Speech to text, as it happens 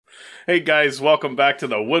Hey guys, welcome back to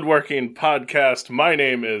the Woodworking Podcast. My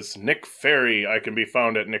name is Nick Ferry. I can be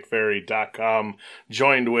found at nickferry.com,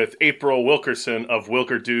 joined with April Wilkerson of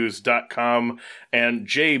wilkerdoos.com and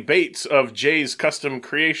Jay Bates of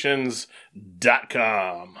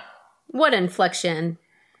jayscustomcreations.com. What inflection.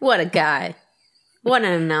 What a guy. What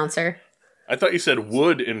an announcer. I thought you said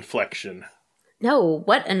wood inflection. No,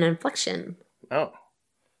 what an inflection. Oh.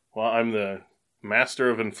 Well, I'm the master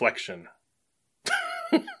of inflection.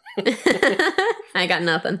 I got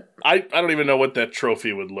nothing. I don't even know what that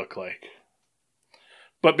trophy would look like.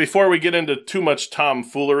 But before we get into too much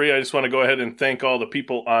tomfoolery, I just want to go ahead and thank all the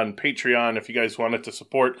people on Patreon. If you guys wanted to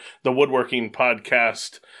support the Woodworking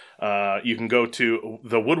Podcast, you can go to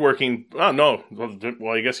the Woodworking... Oh, no. Well,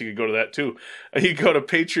 I guess you could go to that, too. You can go to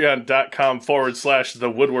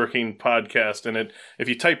patreon.com/the Woodworking Podcast. And if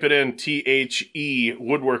you type it in, THE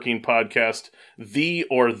Woodworking Podcast, the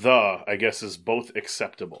or the, I guess, is both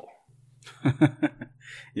acceptable.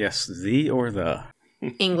 Yes, the or the.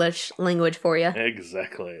 English language for you.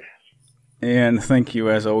 Exactly. And thank you,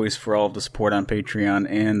 as always, for all of the support on Patreon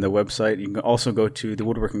and the website. You can also go to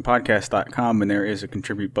thewoodworkingpodcast.com, and there is a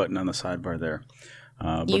contribute button on the sidebar there.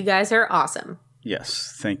 You guys are awesome.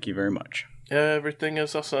 Yes, thank you very much. Everything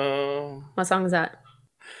is awesome. What song is that?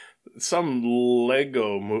 Some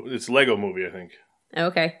Lego movie. It's a Lego movie, I think.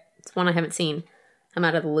 Okay. It's one I haven't seen. I'm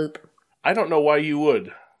out of the loop. I don't know why you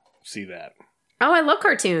would see that. Oh, I love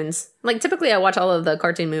cartoons. Like, typically I watch all of the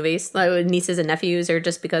cartoon movies, like with nieces and nephews, or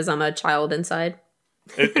just because I'm a child inside.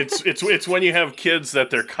 It's when you have kids that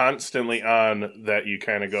they're constantly on that you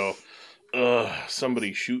kind of go, ugh,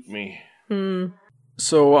 somebody shoot me.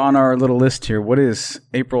 So on our little list here, what is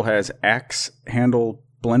April has axe handle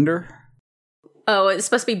blender? Oh, it's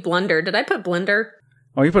supposed to be blender. Did I put blender?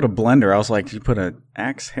 Oh, you put a blender. I was like, you put an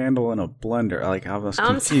axe handle in a blender. Like, I was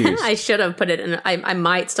confused. I should have put it in. I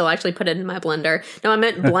might still actually put it in my blender. No, I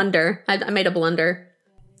meant blender. I made a blender.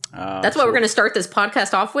 That's what we're going to start this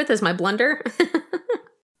podcast off with, is my blender.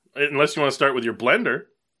 Unless you want to start with your blender.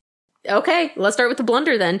 Okay, let's start with the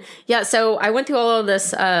blender then. Yeah, so I went through all of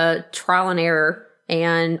this trial and error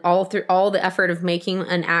and all the effort of making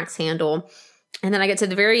an axe handle. And then I get to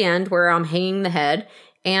the very end where I'm hanging the head.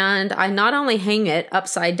 And I not only hang it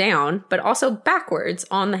upside down, but also backwards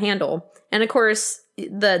on the handle. And of course,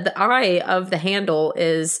 the eye of the handle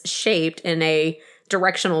is shaped in a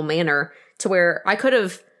directional manner to where I could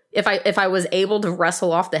have, if I was able to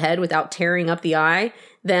wrestle off the head without tearing up the eye,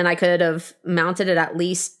 then I could have mounted it at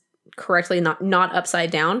least correctly, not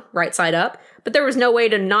upside down, right side up. But there was no way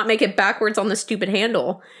to not make it backwards on the stupid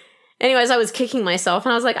handle. Anyways, I was kicking myself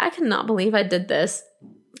and I was like, I cannot believe I did this.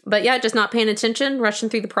 But yeah, just not paying attention, rushing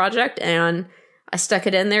through the project, and I stuck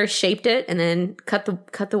it in there, shaped it, and then cut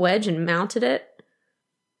the wedge and mounted it.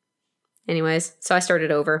 Anyways, so I started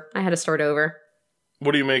over. I had to start over.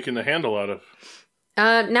 What are you making the handle out of?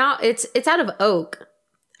 Now it's out of oak.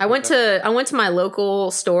 I went to my local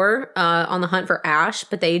store on the hunt for ash,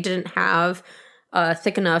 but they didn't have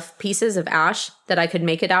thick enough pieces of ash that I could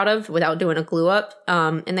make it out of without doing a glue up.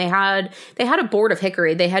 And they had a board of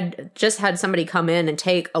hickory. They had just had somebody come in and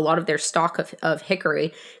take a lot of their stock of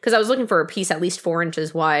hickory because I was looking for a piece at least 4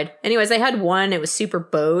 inches wide. Anyways, they had one. It was super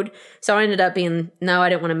bowed. So I ended up no, I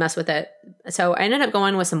didn't want to mess with it. So I ended up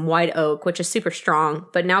going with some white oak, which is super strong.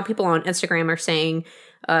 But now people on Instagram are saying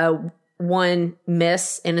one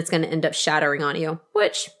miss and it's going to end up shattering on you,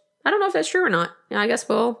 which I don't know if that's true or not. Yeah, I guess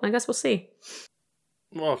we'll see.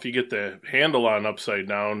 Well, if you get the handle on upside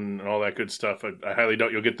down and all that good stuff, I highly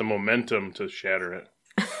doubt you'll get the momentum to shatter it.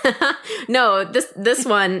 No, this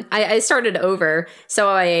one, I started over. So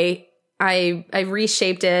I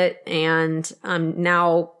reshaped it, and I'm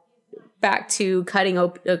now back to cutting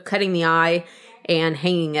the eye and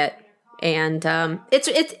hanging it. And it's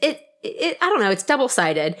I don't know, it's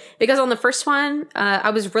double-sided because on the first one, I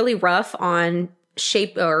was really rough on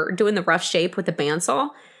shape or doing the rough shape with the bandsaw.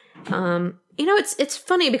 It's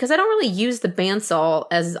funny because I don't really use the bandsaw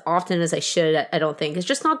as often as I should, I don't think. It's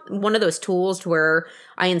just not one of those tools where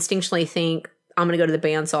I instinctually think I'm going to go to the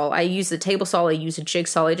bandsaw. I use the table saw, I use a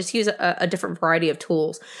jigsaw, I just use a different variety of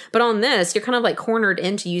tools. But on this, you're kind of like cornered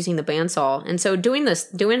into using the bandsaw. And so doing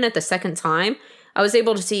it the second time, I was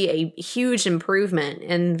able to see a huge improvement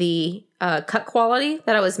in the cut quality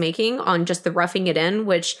that I was making on just the roughing it in,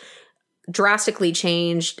 which drastically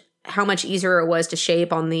changed how much easier it was to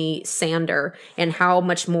shape on the sander and how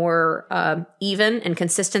much more even and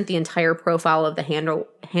consistent the entire profile of the handle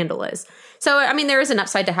is. So, I mean, there is an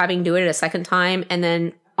upside to having to do it a second time. And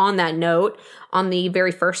then on that note, on the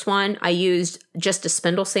very first one, I used just a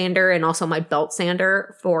spindle sander and also my belt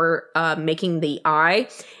sander for making the eye.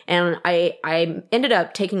 And I ended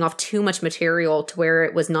up taking off too much material to where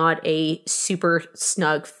it was not a super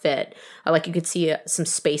snug fit. Like you could see some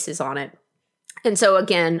spaces on it. And so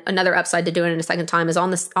again, another upside to doing it a second time is on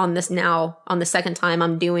the second time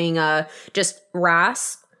I'm doing just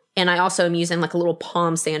rasp, and I also am using like a little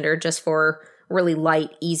palm sander just for really light,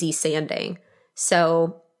 easy sanding.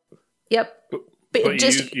 So, yep. But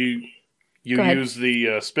just you use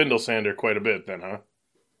the spindle sander quite a bit, then, huh?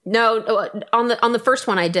 No, on the first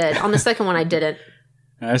one I did. On the second one I didn't.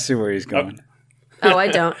 I see where he's going. Oh, I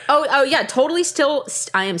don't. Oh yeah, totally.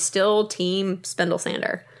 I am still team spindle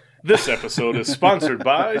sander. This episode is sponsored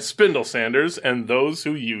by Spindle Sanders and those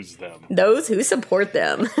who use them. Those who support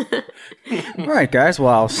them. All right, guys.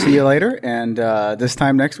 Well, I'll see you later, and this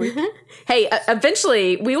time next week. Hey,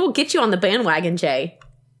 eventually we will get you on the bandwagon, Jay.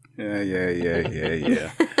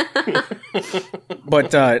 Yeah.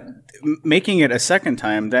 But making it a second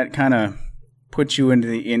time, that kind of puts you into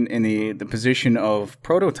the position of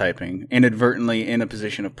prototyping, inadvertently in a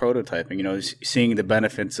position of prototyping. You know, seeing the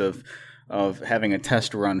benefits of having a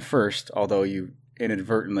test run first, although you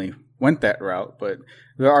inadvertently went that route. But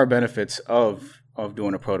there are benefits of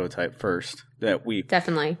doing a prototype first that we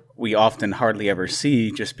often hardly ever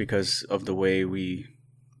see just because of the way we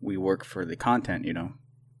work for the content, you know.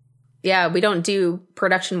 Yeah, we don't do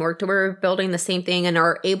production work. We're building the same thing and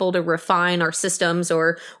are able to refine our systems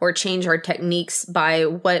or change our techniques by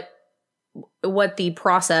what the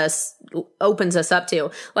process opens us up to.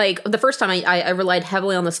 Like the first time I relied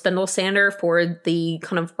heavily on the spindle sander for the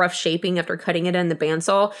kind of rough shaping after cutting it in the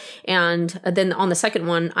bandsaw. And then on the second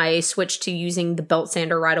one, I switched to using the belt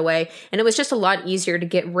sander right away. And it was just a lot easier to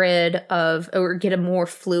get rid of or get a more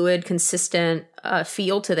fluid, consistent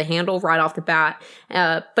feel to the handle right off the bat.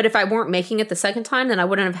 But if I weren't making it the second time, then I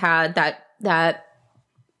wouldn't have had that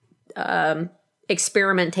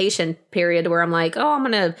experimentation period where I'm like, oh, I'm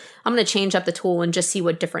gonna change up the tool and just see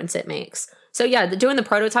what difference it makes. So yeah, doing the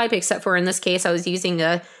prototype, except for in this case, I was using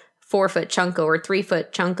a 4-foot chunk or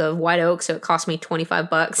 3-foot chunk of white oak, so it cost me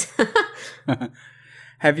 $25.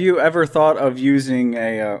 Have you ever thought of using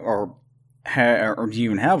or do you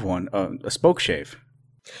even have one, a spoke shave?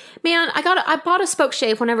 Man, I bought a spoke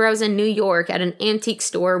shave whenever I was in New York at an antique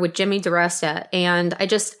store with Jimmy DeResta, and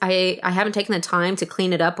I haven't taken the time to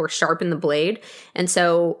clean it up or sharpen the blade, and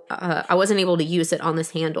so I wasn't able to use it on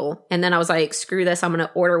this handle. And then I was like, screw this, I'm going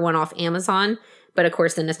to order one off Amazon, but of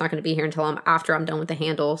course then it's not going to be here until after I'm done with the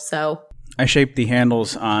handle. So I shaped the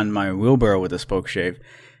handles on my wheelbarrow with a spoke shave,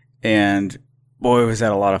 and boy, was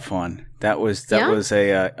that a lot of fun. It was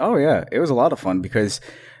a lot of fun because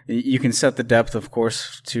you can set the depth, of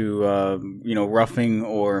course, to roughing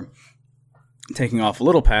or taking off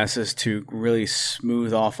little passes to really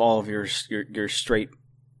smooth off all of your straight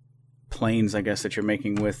planes, I guess, that you're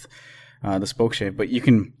making with the spoke shave. But you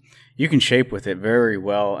can shape with it very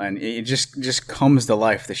well, and it just comes to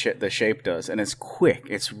life. The shape does, and it's quick.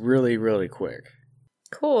 It's really, really quick.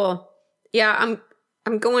 Cool. Yeah,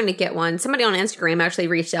 I'm going to get one. Somebody on Instagram actually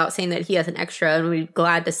reached out saying that he has an extra, and would be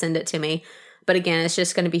glad to send it to me. But again, it's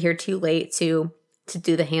just going to be here too late to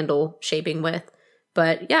do the handle shaping with.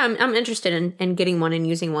 But yeah, I'm interested in getting one and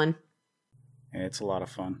using one. Yeah, it's a lot of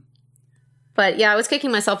fun. But yeah, I was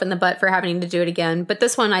kicking myself in the butt for having to do it again. But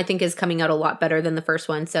this one I think is coming out a lot better than the first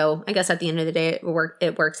one. So I guess at the end of the day,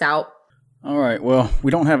 it works out. All right. Well,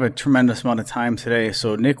 we don't have a tremendous amount of time today.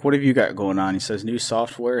 So Nick, what have you got going on? He says new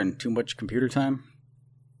software and too much computer time.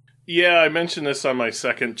 Yeah, I mentioned this on my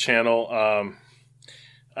second channel.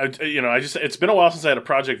 It's been a while since I had a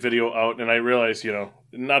project video out, and I realized,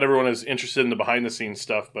 not everyone is interested in the behind the scenes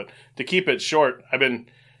stuff, but to keep it short, I've been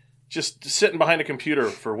just sitting behind a computer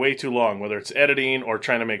for way too long, whether it's editing or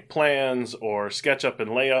trying to make plans or SketchUp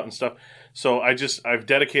and layout and stuff. So I've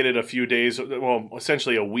dedicated a few days, well,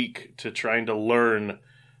 essentially a week to trying to learn,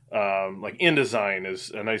 like InDesign is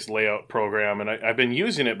a nice layout program, and I've been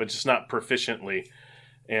using it, but just not proficiently.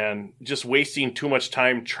 And just wasting too much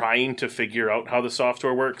time trying to figure out how the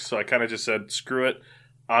software works. So I kind of just said, screw it.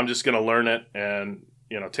 I'm just going to learn it and,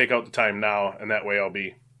 take out the time now. And that way I'll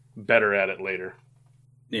be better at it later.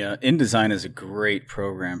 Yeah, InDesign is a great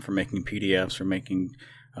program for making PDFs or making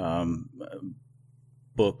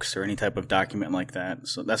books or any type of document like that.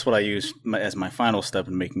 So that's what I use as my final step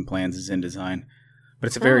in making plans is InDesign. But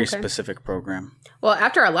it's a very specific program. Well,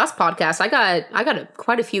 after our last podcast, I got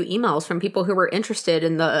quite a few emails from people who were interested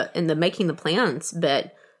in the making the plans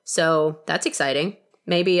bit. So that's exciting.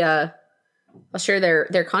 Maybe I'll share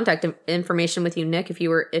their contact information with you, Nick, if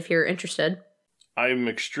you're interested. I'm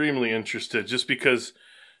extremely interested, just because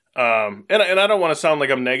And I don't want to sound like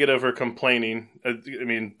I'm negative or complaining. I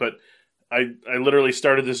mean, but I literally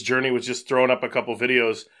started this journey with just throwing up a couple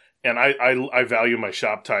videos, and I value my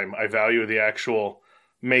shop time. I value the actual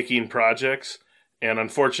making projects. And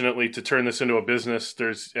unfortunately, to turn this into a business,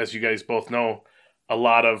 there's, as you guys both know, a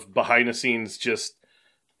lot of behind the scenes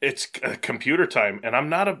it's computer time. And I'm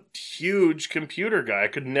not a huge computer guy. I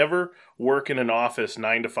could never work in an office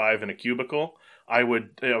 9 to 5 in a cubicle. I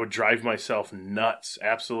would drive myself nuts.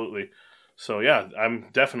 Absolutely. So yeah, I'm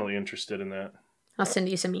definitely interested in that. I'll send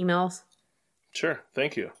you some emails. Sure.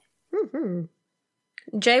 Thank you. Mm-hmm.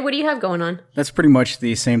 Jay, what do you have going on? That's pretty much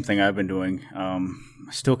the same thing I've been doing. I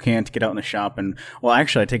still can't get out in the shop. And, well,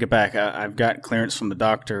 actually, I take it back. I've got clearance from the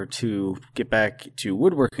doctor to get back to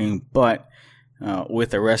woodworking, but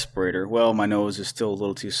with a respirator. Well, my nose is still a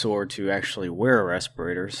little too sore to actually wear a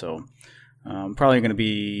respirator, so I'm probably going to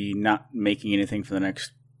be not making anything for the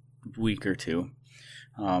next week or two.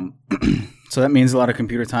 So that means a lot of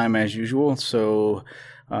computer time as usual. So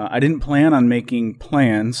I didn't plan on making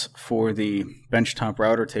plans for the benchtop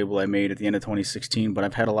router table I made at the end of 2016, but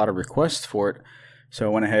I've had a lot of requests for it. So I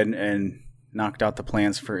went ahead and knocked out the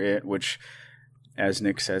plans for it, which, as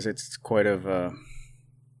Nick says, it's quite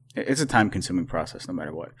it's a time-consuming process no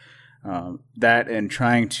matter what. That and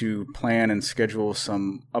trying to plan and schedule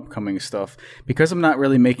some upcoming stuff. Because I'm not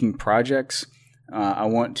really making projects, I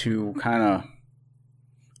want to kind of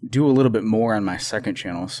do a little bit more on my second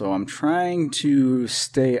channel. So I'm trying to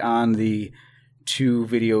stay on the 2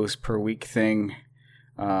 videos per week thing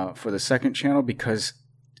for the second channel, because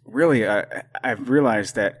really I've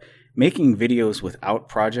realized that making videos without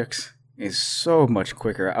projects is so much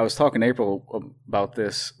quicker. I was talking to April about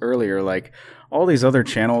this earlier, like all these other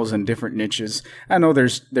channels and different niches. I know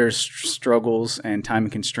there's struggles and time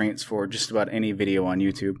constraints for just about any video on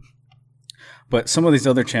YouTube. But some of these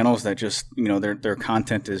other channels that just, their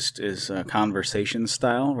content is conversation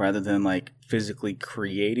style rather than like physically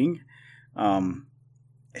creating,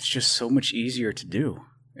 it's just so much easier to do.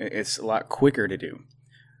 It's a lot quicker to do.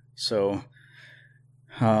 So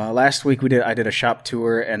last week I did a shop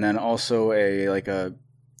tour and then also a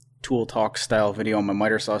tool talk style video on my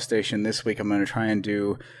miter saw station. This week I'm going to try and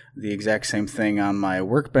do the exact same thing on my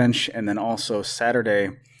workbench, and then also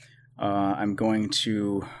Saturday I'm going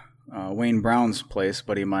to Wayne Brown's place,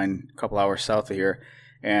 buddy of mine, a couple hours south of here,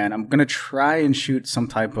 and I'm going to try and shoot some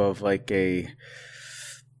type of like a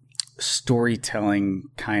storytelling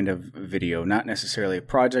kind of video, not necessarily a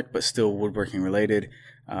project, but still woodworking related.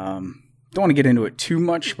 Don't want to get into it too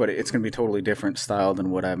much, but it's going to be totally different style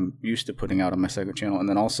than what I'm used to putting out on my second channel. And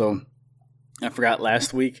then also, I forgot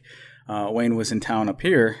last week, Wayne was in town up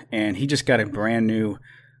here, and he just got a brand new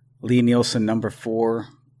Lee Nielsen number 4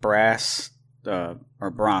 bronze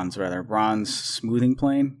smoothing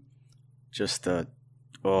plane. Just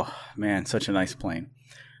oh man, such a nice plane.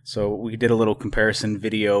 So we did a little comparison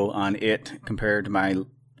video on it compared to my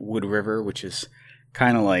Wood River, which is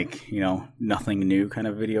kind of like, nothing new kind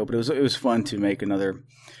of video, but it was fun to make another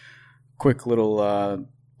quick little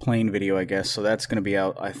plane video, I guess. So that's going to be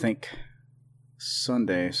out, I think,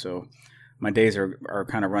 Sunday. So my days are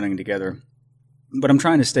kind of running together, but I'm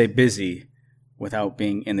trying to stay busy without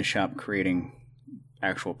being in the shop creating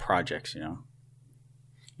actual projects,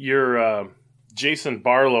 Your Jason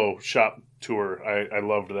Barlow shop tour, I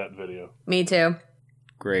loved that video. Me too.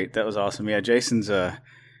 Great. That was awesome. Yeah, Jason's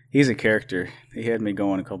he's a character. He had me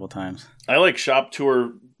going a couple times. I like shop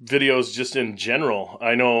tour videos just in general.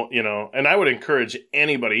 I know, and I would encourage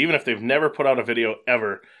anybody, even if they've never put out a video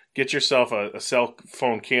ever, get yourself a cell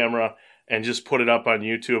phone camera and just put it up on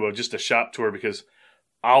YouTube of just a shop tour, because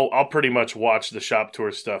I'll pretty much watch the shop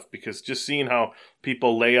tour stuff, because just seeing how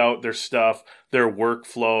people lay out their stuff, their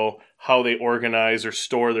workflow, how they organize or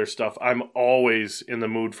store their stuff, I'm always in the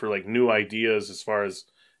mood for like new ideas as far as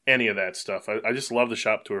any of that stuff. I just love the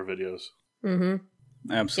shop tour videos. Mm-hmm.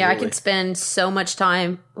 Absolutely. Yeah, I could spend so much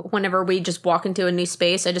time whenever we just walk into a new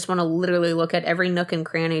space. I just want to literally look at every nook and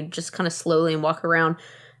cranny, just kind of slowly and walk around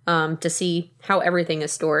to see how everything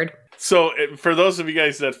is stored. So for those of you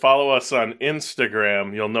guys that follow us on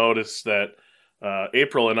Instagram, you'll notice that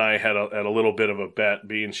April and I had a little bit of a bet,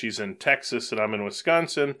 being she's in Texas and I'm in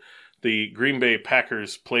Wisconsin. The Green Bay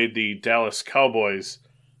Packers played the Dallas Cowboys,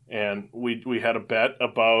 and we had a bet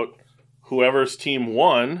about whoever's team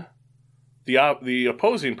won, the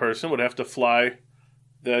opposing person would have to fly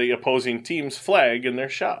the opposing team's flag in their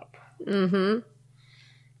shop. Mm-hmm.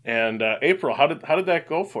 And April, how did that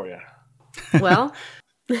go for you? Well,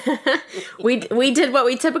 we did what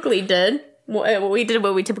we typically did. We did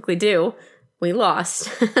what we typically do. We lost.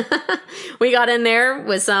 We got in there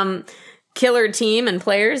with some killer team and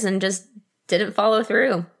players and just didn't follow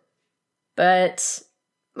through. but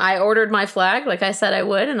I ordered my flag like I said I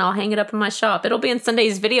would, and I'll hang it up in my shop. It'll be in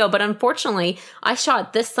Sunday's video, but unfortunately, I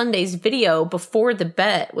shot this Sunday's video before the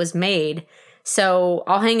bet was made. So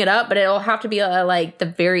I'll hang it up, but it'll have to be like the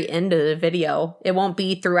very end of the video. It won't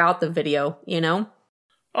be throughout the video, you know?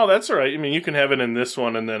 Oh, that's all right. I mean, you can have it in this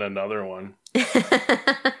one and then another one.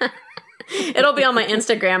 It'll be on my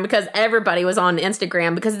Instagram because everybody was on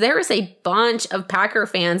Instagram because there was a bunch of Packer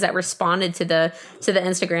fans that responded to the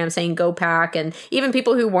Instagram saying go Pack, and even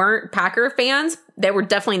people who weren't Packer fans, they were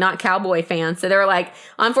definitely not Cowboy fans. So they were like,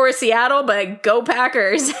 I'm for Seattle, but go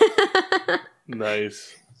Packers.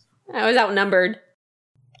 Nice. I was outnumbered.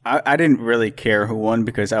 I didn't really care who won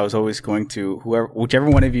because I was always going to whichever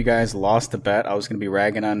one of you guys lost the bet, I was going to be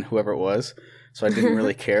ragging on whoever it was. So I didn't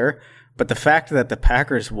really care. But the fact that the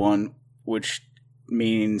Packers won, which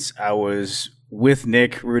means I was with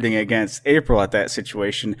Nick rooting against April at that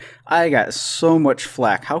situation, I got so much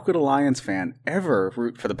flack. How could a Lions fan ever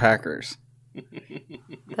root for the Packers?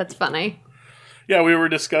 That's funny. Yeah, we were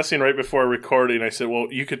discussing right before recording. I said, well,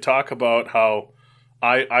 you could talk about how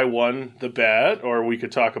I won the bet, or we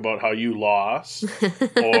could talk about how you lost,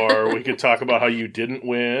 or we could talk about how you didn't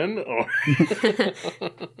win. Or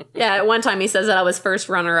Yeah, at one time he says that I was first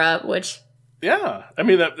runner-up, which... Yeah, I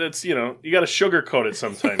mean that's you got to sugarcoat it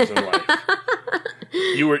sometimes in life.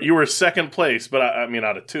 You were second place, but I mean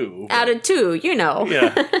out of two. Out of two,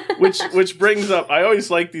 Yeah, which brings up. I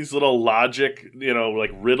always like these little logic,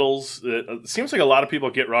 like riddles. It seems like a lot of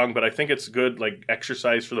people get wrong, but I think it's good like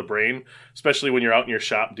exercise for the brain, especially when you're out in your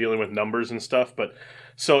shop dealing with numbers and stuff. But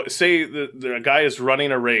so say the guy is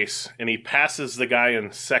running a race and he passes the guy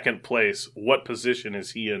in second place. What position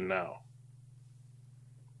is he in now?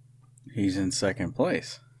 He's in second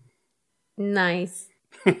place. Nice.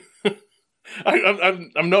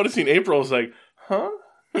 I'm noticing April's like, huh?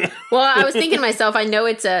 Well, I was thinking to myself, I know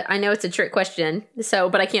it's a trick question,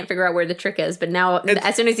 but I can't figure out where the trick is. But now,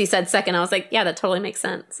 as soon as he said second, I was like, yeah, that totally makes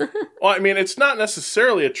sense. Well, I mean, it's not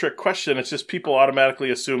necessarily a trick question. It's just people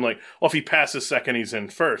automatically assume like, well, if he passes second, he's in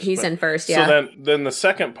first. He's in first, yeah. So then the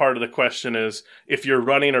second part of the question is, if you're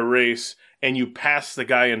running a race and you pass the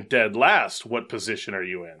guy in dead last, what position are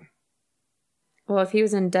you in? Well, if he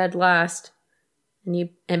was in dead last,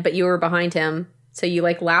 but you were behind him, so you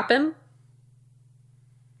like lap him?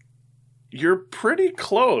 You're pretty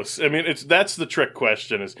close. I mean, that's the trick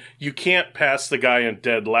question: is you can't pass the guy in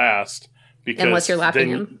dead last because unless you're lapping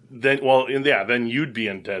him. Then you'd be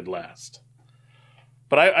in dead last.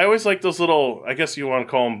 But I always like those little, I guess you want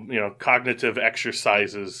to call them, cognitive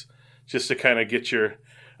exercises, just to kind of get your.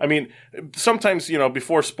 I mean, sometimes,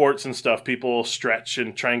 before sports and stuff, people stretch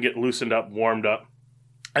and try and get loosened up, warmed up.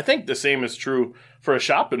 I think the same is true for a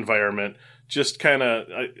shop environment. Just kind of,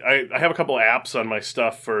 I have a couple of apps on my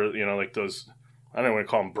stuff for, like those, I don't want to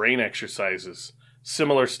call them brain exercises,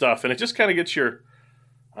 similar stuff. And it just kind of gets your,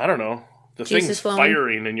 I don't know, the juices things flowing.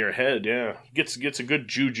 Firing in your head. Yeah. Gets a good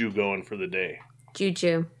juju going for the day.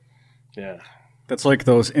 Juju. Yeah. That's like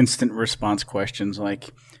those instant response questions, like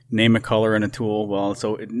name a color and a tool. Well,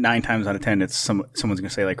 so 9 times out of 10, it's someone's going to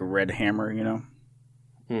say like a red hammer,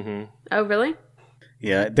 Mm-hmm. Oh, really?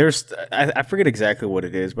 Yeah, I forget exactly what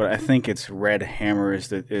it is, but I think it's red hammer is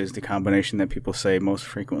the combination that people say most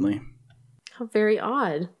frequently. How very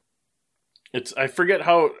odd. I forget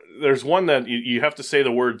how, there's one that you have to say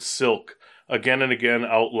the word silk again and again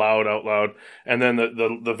out loud. And then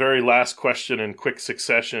the very last question in quick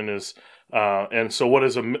succession is, and so what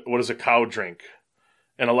does a cow drink?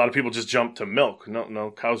 And a lot of people just jump to milk.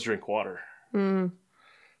 No, cows drink water. Mm.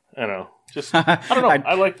 I know. Just I don't know.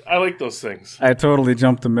 I like those things. I totally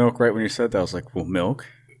jumped to milk right when you said that. I was like, well, milk?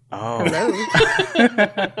 Oh.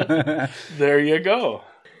 Hello. There you go.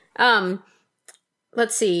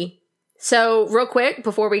 Let's see. So real quick,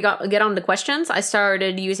 before we get on to questions, I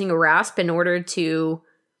started using a rasp in order to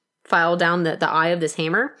file down the eye of this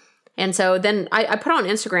hammer. And so then I put on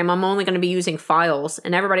Instagram, I'm only going to be using files.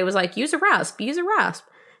 And everybody was like, use a rasp.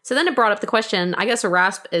 So then it brought up the question, I guess a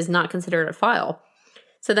rasp is not considered a file.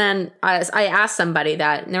 So then I asked somebody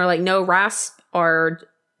that, and they were like, no, rasps are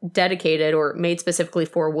dedicated or made specifically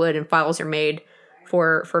for wood, and files are made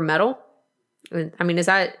for metal. I mean, is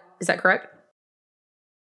that correct?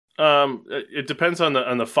 It depends on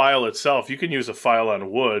the file itself. You can use a file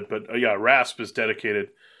on wood, but yeah, rasp is dedicated.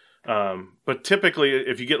 But typically,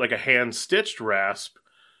 if you get like a hand-stitched rasp,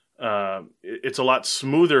 it's a lot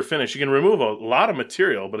smoother finish. You can remove a lot of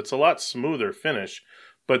material, but it's a lot smoother finish.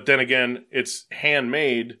 But then again, it's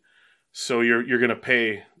handmade, so you're going to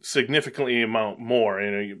pay significantly amount more.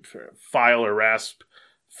 You file or rasp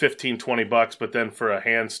 $15-$20, but then for a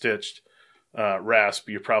hand stitched rasp,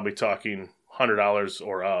 you're probably talking $100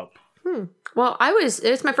 or up. Well,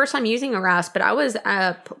 it's my first time using a rasp, but I was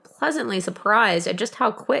pleasantly surprised at just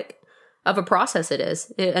how quick of a process it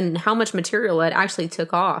is and how much material it actually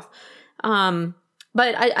took off.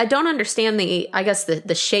 But I don't understand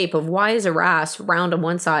the shape of why is a rasp round on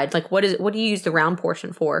one side? Like what do you use the round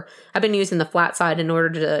portion for? I've been using the flat side in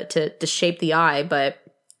order to shape the eye, but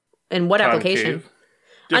in what Concave. application?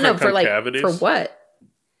 Different I know concavities. for what?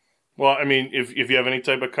 Well, I mean, if you have any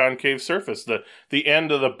type of concave surface, the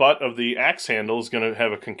end of the butt of the axe handle is going to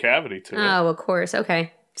have a concavity to it. Oh, of course.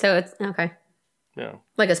 Okay. So it's okay. Yeah.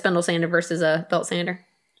 Like a spindle sander versus a belt sander.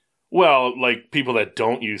 Well, like people that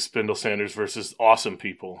don't use spindle sanders versus awesome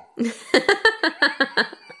people.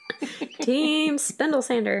 Team spindle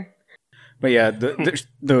sander. But yeah,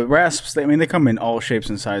 the rasps, they come in all shapes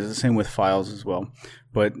and sizes. The same with files as well.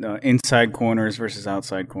 But inside corners versus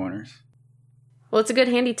outside corners. Well, it's a good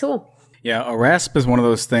handy tool. Yeah, a rasp is one of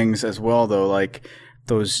those things as well, though. Like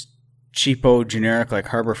those cheapo, generic, like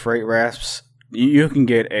Harbor Freight rasps, you can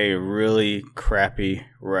get a really crappy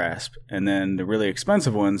rasp. And then the really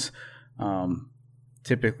expensive ones,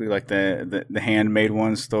 typically like the handmade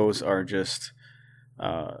ones, those are just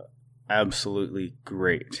absolutely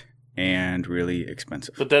great and really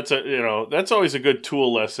expensive. But that's always a good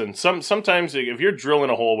tool lesson. Sometimes if you're drilling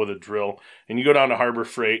a hole with a drill and you go down to Harbor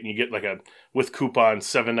Freight and you get like a with coupon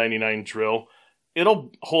 $7.99 drill,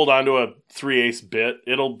 it'll hold onto a 3/8 bit.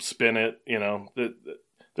 It'll spin it.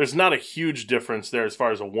 There's not a huge difference there as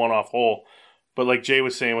far as a one-off hole. But like Jay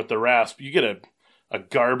was saying with the rasp, you get a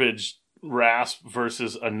garbage rasp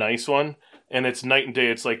versus a nice one, and it's night and day.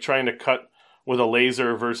 It's like trying to cut with a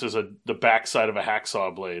laser versus the backside of a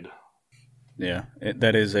hacksaw blade. Yeah,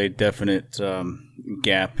 that is a definite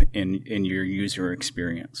gap in your user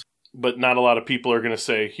experience. But not a lot of people are going to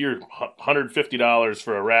say, here, $150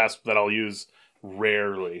 for a rasp that I'll use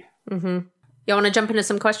rarely. Mm-hmm. You want to jump into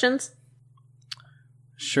some questions?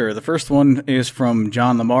 Sure. The first one is from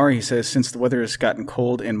John Lamar. He says, since the weather has gotten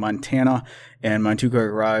cold in Montana and my two-car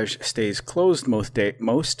garage stays closed most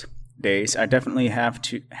days, I definitely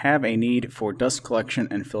have a need for dust collection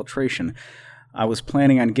and filtration. I was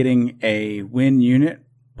planning on getting a wind unit,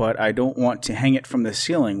 but I don't want to hang it from the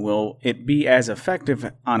ceiling. Will it be as effective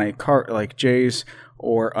on a cart like Jay's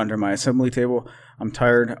or under my assembly table? I'm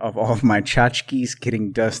tired of all of my tchotchkes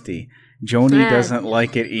getting dusty. Joni doesn't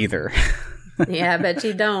like it either. Yeah, I bet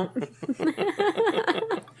you don't.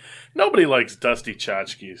 Nobody likes dusty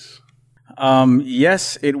tchotchkes.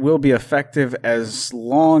 Yes, it will be effective as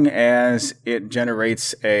long as it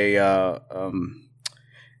generates as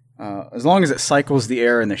long as it cycles the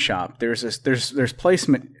air in the shop. There's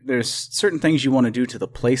placement. There's certain things you want to do to the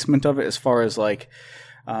placement of it, as far as like,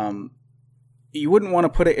 you wouldn't want to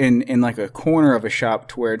put it in like a corner of a shop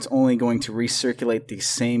to where it's only going to recirculate the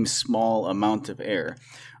same small amount of air.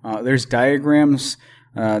 There's diagrams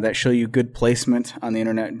that show you good placement on the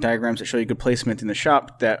internet, diagrams that show you good placement in the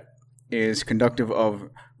shop that is conductive of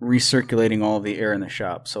recirculating all of the air in the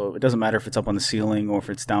shop. So it doesn't matter if it's up on the ceiling or if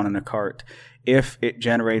it's down in a cart. If it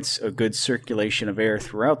generates a good circulation of air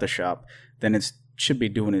throughout the shop, then it should be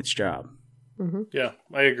doing its job. Mm-hmm. Yeah,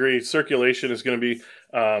 I agree. Circulation is going to be.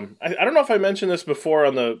 I don't know if I mentioned this before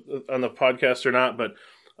on the podcast or not, but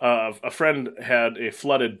a friend had a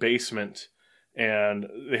flooded basement, and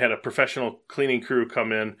they had a professional cleaning crew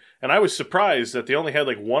come in, and I was surprised that they only had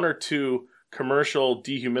like 1 or 2 commercial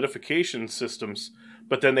dehumidification systems,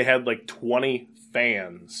 but then they had like 20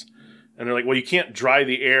 fans. And they're like, well, you can't dry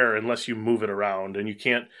the air unless you move it around. And you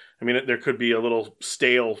can't, there could be a little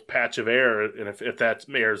stale patch of air. And if that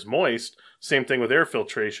air is moist, same thing with air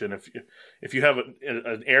filtration. If you have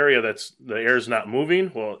an area that's the air is not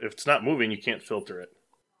moving, well, if it's not moving, you can't filter it.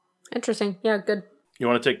 Interesting. Yeah, good. You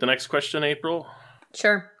want to take the next question, April?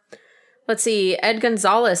 Sure. Let's see. Ed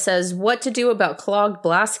Gonzalez says, what to do about clogged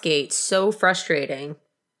blast gates? So frustrating.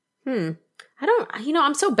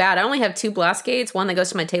 I'm so bad. I only have 2 blast gates, one that goes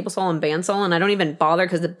to my table saw and bandsaw, and I don't even bother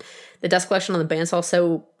because the dust collection on the bandsaw is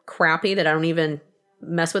so crappy that I don't even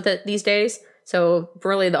mess with it these days. So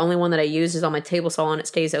really the only one that I use is on my table saw and it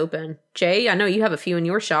stays open. Jay, I know you have a few in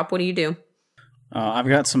your shop. What do you do? I've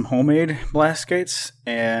got some homemade blast gates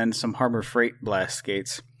and some Harbor Freight blast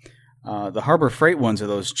gates. The Harbor Freight ones are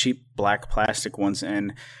those cheap black plastic ones,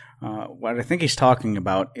 and what I think he's talking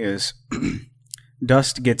about is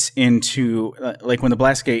dust gets into, like when the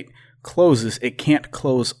blast gate closes, it can't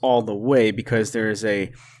close all the way because there is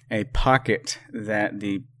a pocket that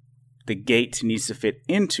the gate needs to fit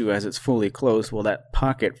into as it's fully closed. Well, that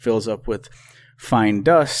pocket fills up with fine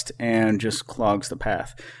dust and just clogs the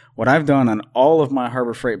path. What I've done on all of my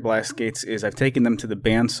Harbor Freight blast gates is I've taken them to the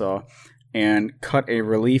bandsaw and cut a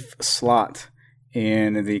relief slot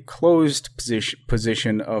in the closed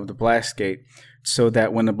position of the blast gate, so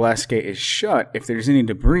that when the blast gate is shut, if there's any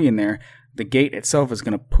debris in there, the gate itself is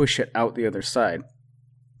going to push it out the other side.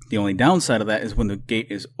 The only downside of that is when the gate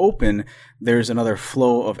is open, there's another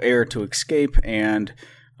flow of air to escape, and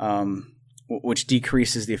which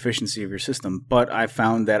decreases the efficiency of your system. But I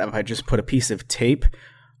found that if I just put a piece of tape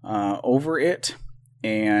over it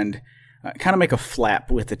and kind of make a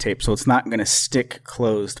flap with the tape, so it's not going to stick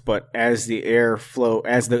closed, but as the air flow,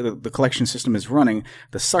 as the collection system is running,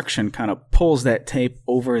 the suction kind of pulls that tape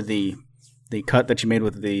over the cut that you made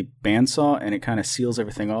with the bandsaw, and it kind of seals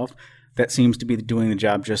everything off. That seems to be doing the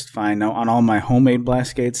job just fine. Now, on all my homemade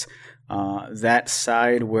blast gates, that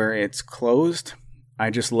side where it's closed, I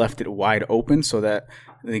just left it wide open, so that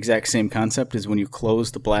the exact same concept is when you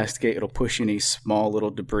close the blast gate, it'll push any small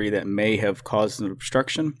little debris that may have caused an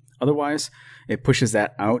obstruction. Otherwise, it pushes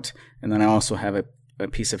that out, and then I also have a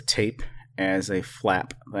piece of tape as a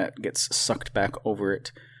flap that gets sucked back over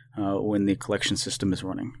it when the collection system is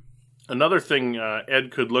running. Another thing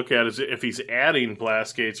Ed could look at is if he's adding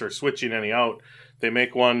blast gates or switching any out, they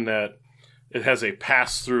make one that it has a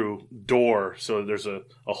pass-through door, so there's a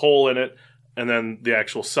hole in it, and then the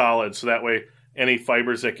actual solid, so that way any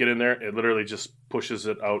fibers that get in there, it literally just pushes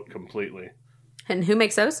it out completely. And who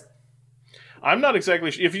makes those? I'm not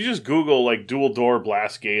exactly sure. If you just Google like dual door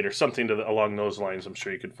blast gate or something along those lines, I'm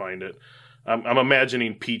sure you could find it. I'm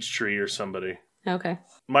imagining Peachtree or somebody. Okay.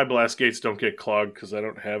 My blast gates don't get clogged because I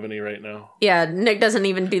don't have any right now. Yeah, Nick doesn't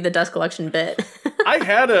even do the dust collection bit. I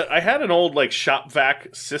had an old like shop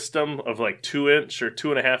vac system of like 2-inch or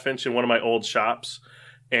 2.5-inch in one of my old shops,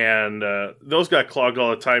 and those got clogged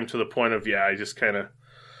all the time to the point of I just kind of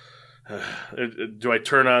do I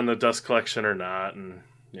turn on the dust collection or not? And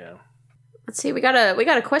yeah. Let's see. We got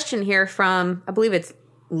a question here from, I believe it's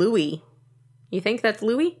Louis. You think that's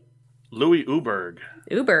Louis? Louis Uberg.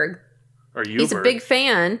 Or Uberg. He's a big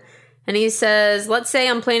fan, and he says, let's say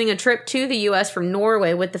I'm planning a trip to the U.S. from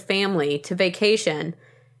Norway with the family to vacation.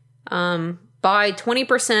 Buy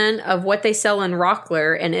 20% of what they sell in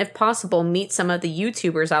Rockler, and if possible, meet some of the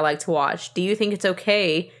YouTubers I like to watch. Do you think it's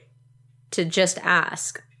okay to just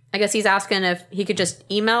ask? I guess he's asking if he could just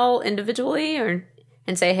email individually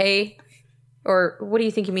and say, hey, or what do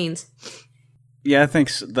you think he means? Yeah, I think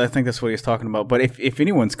that's what he's talking about. But if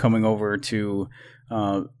anyone's coming over to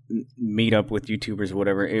meet up with YouTubers or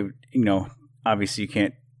whatever, obviously you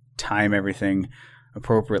can't time everything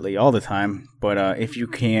appropriately all the time. But if you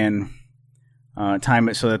can time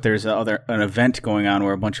it so that there's an event going on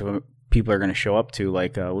where a bunch of people are going to show up to,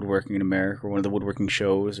 like Woodworking in America or one of the woodworking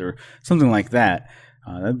shows or something like that,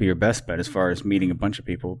 that'd be your best bet as far as meeting a bunch of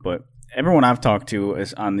people. But everyone I've talked to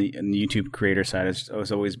is on the YouTube creator side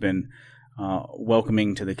has always been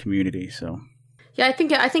welcoming to the community. So yeah, I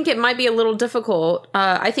think it might be a little difficult.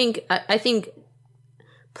 I think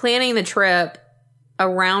planning the trip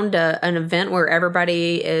around an event where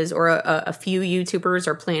everybody is, or a few YouTubers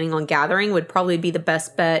are planning on gathering, would probably be the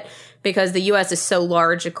best bet, because the U.S. is so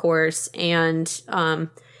large, of course, and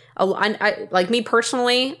I like me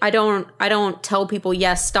personally, I don't tell people,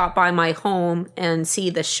 yes, stop by my home and see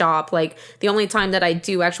the shop. Like, the only time that I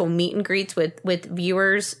do actual meet and greets with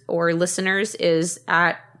viewers or listeners is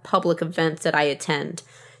at public events that I attend.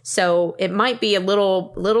 So it might be a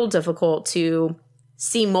little difficult to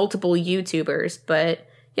see multiple YouTubers, but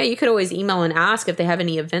yeah, you could always email and ask if they have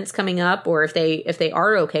any events coming up, or if they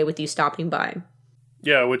are okay with you stopping by.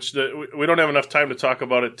 Yeah, we don't have enough time to talk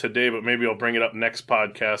about it today, but maybe I'll bring it up next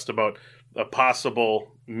podcast about a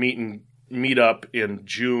possible meet up in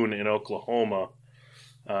June in Oklahoma.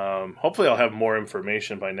 Hopefully I'll have more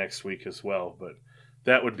information by next week as well, but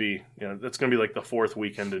that would be, that's going to be like the 4th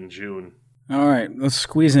weekend in June. All right, let's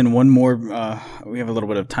squeeze in one more. We have a little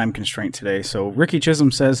bit of time constraint today. So Ricky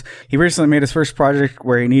Chisholm says he recently made his first project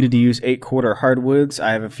where he needed to use 8-quarter hardwoods.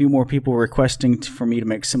 I have a few more people requesting for me to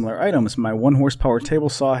make similar items. My 1-horsepower table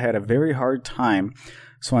saw had a very hard time,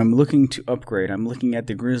 so I'm looking to upgrade. I'm looking at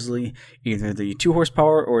the Grizzly, either the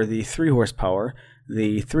 2-horsepower or the 3-horsepower.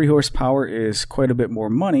 The 3-horsepower is quite a bit more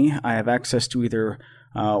money. I have access to either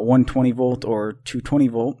 120 volt or 220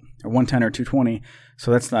 volt, or 110 or 220,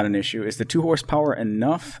 so that's not an issue. Is the 2-horsepower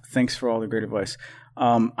enough? Thanks for all the great advice.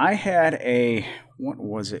 I had what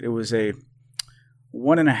was it? It was a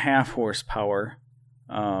 1.5 horsepower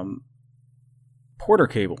Porter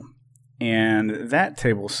cable, and that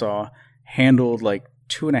table saw handled like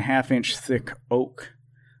 2.5-inch thick oak.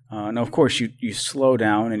 Now, of course, you slow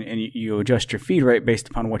down and you adjust your feed rate based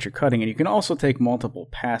upon what you're cutting, and you can also take multiple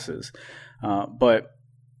passes. But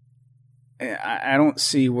I don't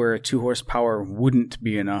see where a 2 horsepower wouldn't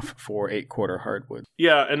be enough for 8-quarter hardwood.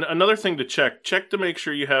 Yeah, and another thing to check to make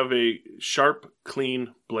sure you have a sharp,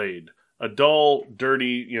 clean blade. A dull,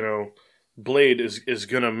 dirty, blade is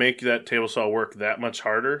going to make that table saw work that much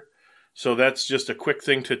harder. So that's just a quick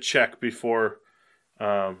thing to check before,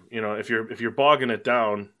 if you're bogging it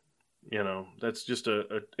down, that's just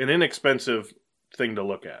an inexpensive thing to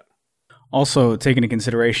look at. Also, take into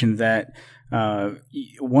consideration that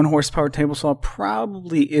 1 horsepower table saw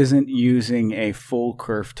probably isn't using a full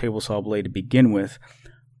kerf table saw blade to begin with.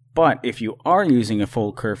 But if you are using a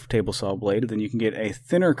full kerf table saw blade, then you can get a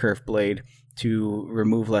thinner kerf blade to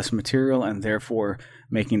remove less material and therefore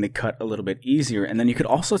making the cut a little bit easier. And then you could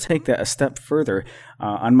also take that a step further.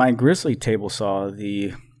 On my Grizzly table saw,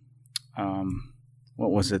 the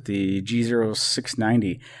the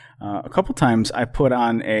G0690, a couple times I put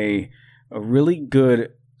on a really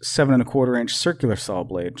good 7 1/4 inch circular saw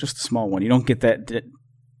blade, just a small one. You don't get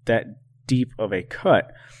that deep of a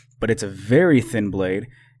cut, but it's a very thin blade,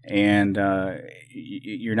 and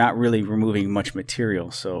you're not really removing much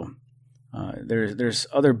material. So there's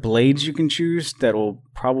other blades you can choose that will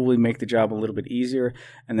probably make the job a little bit easier.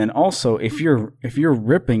 And then also, if you're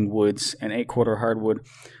ripping woods and 8-quarter hardwood,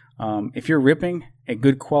 if you're ripping, a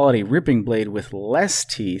good quality ripping blade with less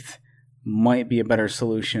teeth might be a better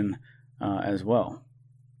solution as well.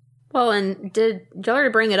 Well, and did you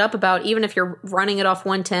already bring it up about even if you're running it off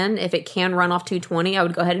 110, if it can run off 220, I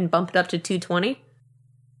would go ahead and bump it up to 220?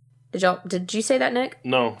 Did you say that, Nick?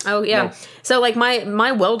 No. Oh, yeah. No. So, like,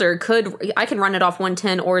 my welder I can run it off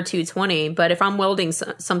 110 or 220, but if I'm welding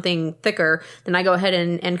something thicker, then I go ahead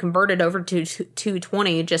and convert it over to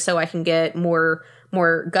 220 just so I can get more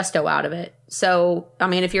gusto out of it. So, I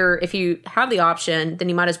mean, if you have the option, then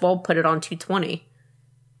you might as well put it on 220.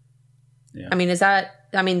 Yeah. I mean,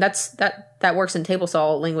 that works in table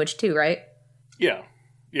saw language too, right? Yeah.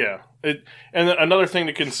 Yeah. And another thing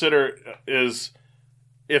to consider is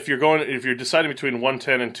if you're deciding between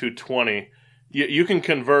 110 and 220, you can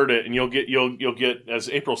convert it and you'll get, as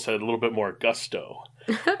April said, a little bit more gusto.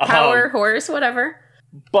 Power, horse, whatever.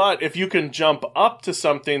 But if you can jump up to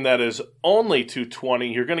something that is only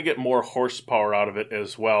 220, you're going to get more horsepower out of it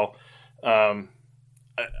as well. And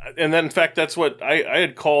then, in fact, that's what I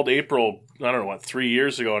had called April, 3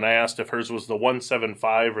 years ago, and I asked if hers was the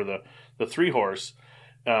 175 or the 3-horse,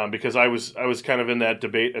 because I was kind of in that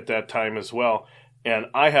debate at that time as well. And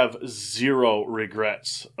I have zero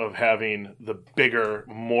regrets of having the bigger,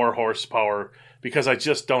 more horsepower, because I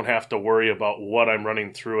just don't have to worry about what I'm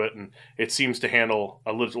running through it, and it seems to handle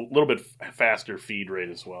a little bit faster feed rate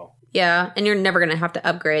as well. Yeah, and you're never going to have to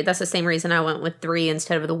upgrade. That's the same reason I went with 3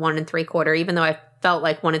 instead of the 1 3/4, even though I felt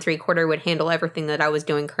like 1 3/4 would handle everything that I was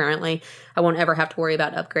doing currently. I won't ever have to worry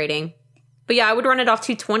about upgrading. But yeah, I would run it off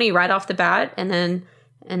 220 right off the bat, and then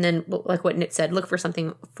like what Nick said, look for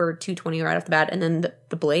something for 220 right off the bat, and then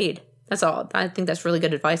the blade. That's all. I think that's really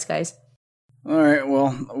good advice, guys. All right,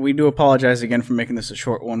 well, we do apologize again for making this a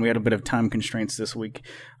short one. We had a bit of time constraints this week.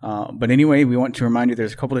 But anyway, we want to remind you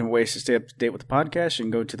there's a couple different ways to stay up to date with the podcast. You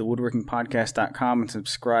can go to thewoodworkingpodcast.com and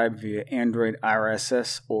subscribe via Android,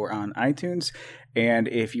 RSS, or on iTunes. And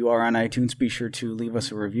if you are on iTunes, be sure to leave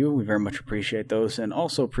us a review. We very much appreciate those, and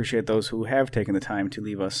also appreciate those who have taken the time to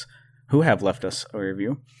left us a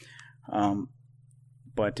review.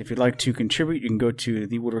 But if you'd like to contribute, you can go to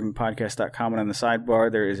thewoodworkingpodcast.com, and on the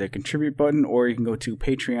sidebar there is a contribute button, or you can go to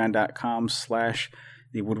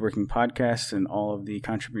patreon.com/thewoodworkingpodcast, and all of the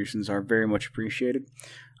contributions are very much appreciated.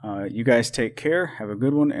 You guys take care, have a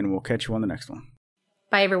good one, and we'll catch you on the next one.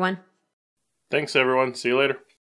 Bye, everyone. Thanks, everyone. See you later.